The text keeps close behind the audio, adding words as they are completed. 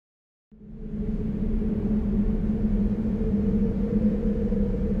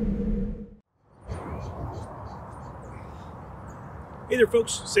Hey there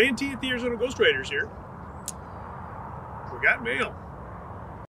folks, Santee at the Arizona Ghostriders here. We got mail.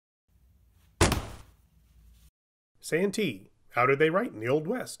 Santee, how did they write in the Old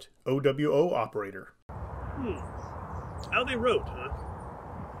West? OWO operator. How they wrote, huh?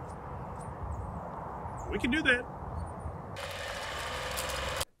 We can do that.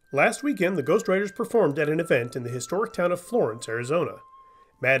 Last weekend, the Ghostriders performed at an event in the historic town of Florence, Arizona.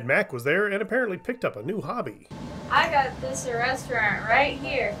 Mad Mac was there and apparently picked up a new hobby. I got this restaurant right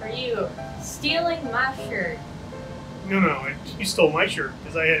here for you, stealing my shirt. No, you stole my shirt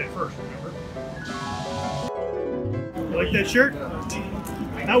because I had it first, remember? You like that shirt?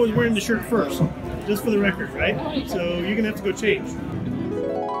 I was wearing the shirt first, just for the record, right? So you're going to have to go change.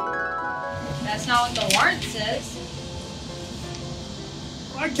 That's not what the warrant says.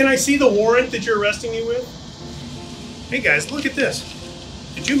 Can I see the warrant that you're arresting me with? Hey guys, look at this.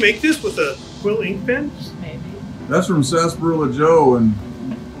 Did you make this with a quill ink pen? Maybe. That's from Sarsaparilla Joe and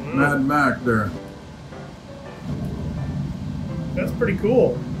Mad Mac there. That's pretty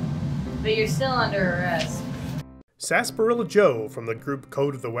cool. But you're still under arrest. Sarsaparilla Joe from the group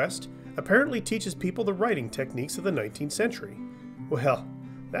Code of the West apparently teaches people the writing techniques of the 19th century. Well,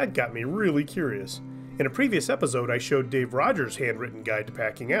 that got me really curious. In a previous episode, I showed Dave Rogers' handwritten guide to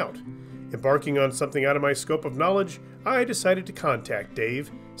packing out. Embarking on something out of my scope of knowledge, I decided to contact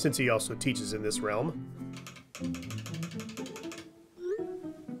Dave, since he also teaches in this realm.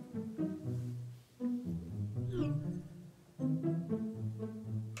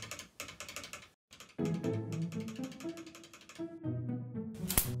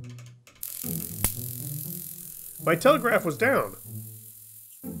 My telegraph was down.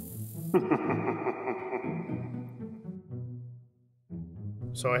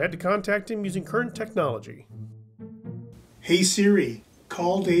 So I had to contact him using current technology. Hey Siri,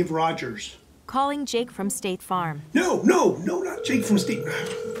 call Dave Rogers. Calling Jake from State Farm. No, not Jake from State.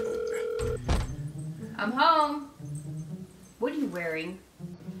 I'm home. What are you wearing?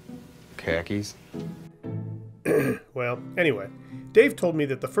 Khakis. Well, anyway, Dave told me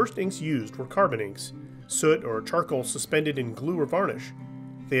that the first inks used were carbon inks, soot or charcoal suspended in glue or varnish.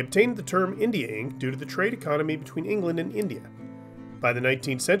 They obtained the term India ink due to the trade economy between England and India. By the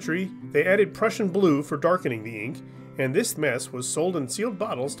 19th century, they added Prussian blue for darkening the ink, and this mess was sold in sealed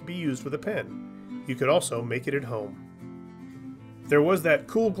bottles to be used with a pen. You could also make it at home. There was that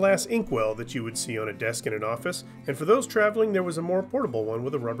cool glass inkwell that you would see on a desk in an office, and for those traveling there was a more portable one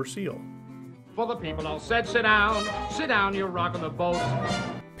with a rubber seal. For the people all said, sit down, you're rocking the boat.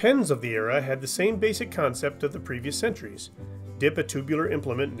 Pens of the era had the same basic concept of the previous centuries. Dip a tubular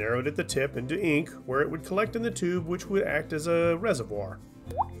implement narrowed at the tip into ink where it would collect in the tube, which would act as a reservoir.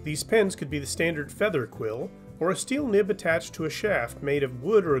 These pens could be the standard feather quill or a steel nib attached to a shaft made of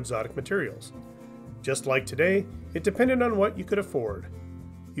wood or exotic materials. Just like today, it depended on what you could afford.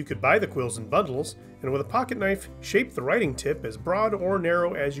 You could buy the quills in bundles and with a pocket knife shape the writing tip as broad or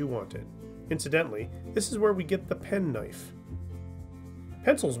narrow as you wanted. Incidentally, this is where we get the pen knife.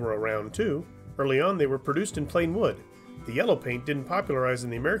 Pencils were around too. Early on they were produced in plain wood. The yellow paint didn't popularize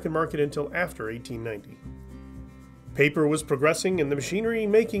in the American market until after 1890. Paper was progressing and the machinery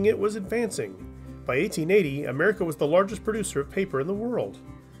making it was advancing. By 1880, America was the largest producer of paper in the world.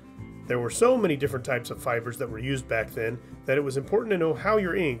 There were so many different types of fibers that were used back then that it was important to know how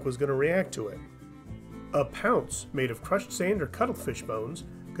your ink was going to react to it. A pounce made of crushed sand or cuttlefish bones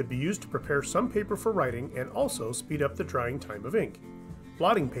could be used to prepare some paper for writing and also speed up the drying time of ink.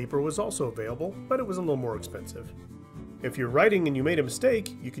 Blotting paper was also available, but it was a little more expensive. If you're writing and you made a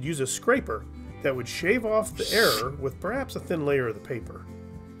mistake, you could use a scraper that would shave off the error with perhaps a thin layer of the paper.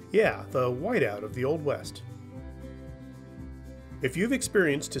 Yeah, the whiteout of the Old West. If you've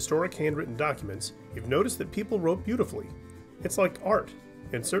experienced historic handwritten documents, you've noticed that people wrote beautifully. It's like art,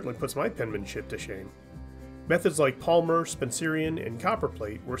 and certainly puts my penmanship to shame. Methods like Palmer, Spencerian, and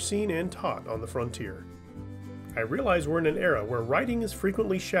copperplate were seen and taught on the frontier. I realize we're in an era where writing is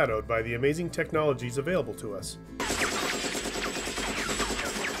frequently shadowed by the amazing technologies available to us.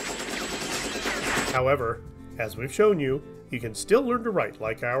 However, as we've shown you, you can still learn to write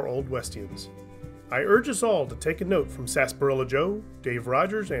like our Old Westians. I urge us all to take a note from Sarsaparilla Joe, Dave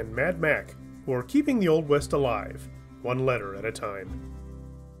Rogers, and Mad Mac, who are keeping the Old West alive, one letter at a time.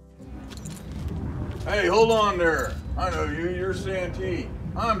 Hey, hold on there. I know you. You're Santee.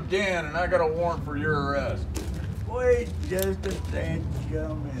 I'm Dan, and I got a warrant for your arrest. Wait just a damn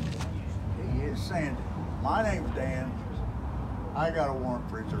minute. He is Sandy. My name's Dan. I got a warrant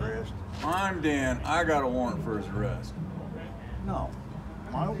for his arrest. I'm Dan. I got a warrant for his arrest. No.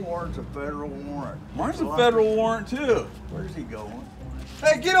 My warrant's a federal warrant. Mine's a federal warrant, too. Where's he going?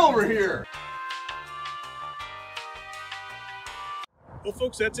 Hey, get over here! Well,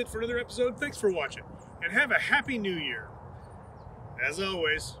 folks, that's it for another episode. Thanks for watching, and have a happy new year. As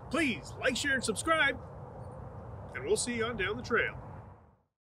always, please like, share, and subscribe, and we'll see you on down the trail.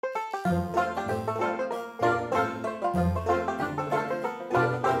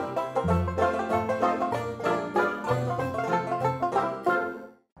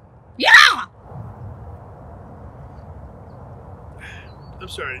 Yeah! I'm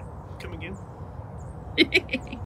sorry, come again?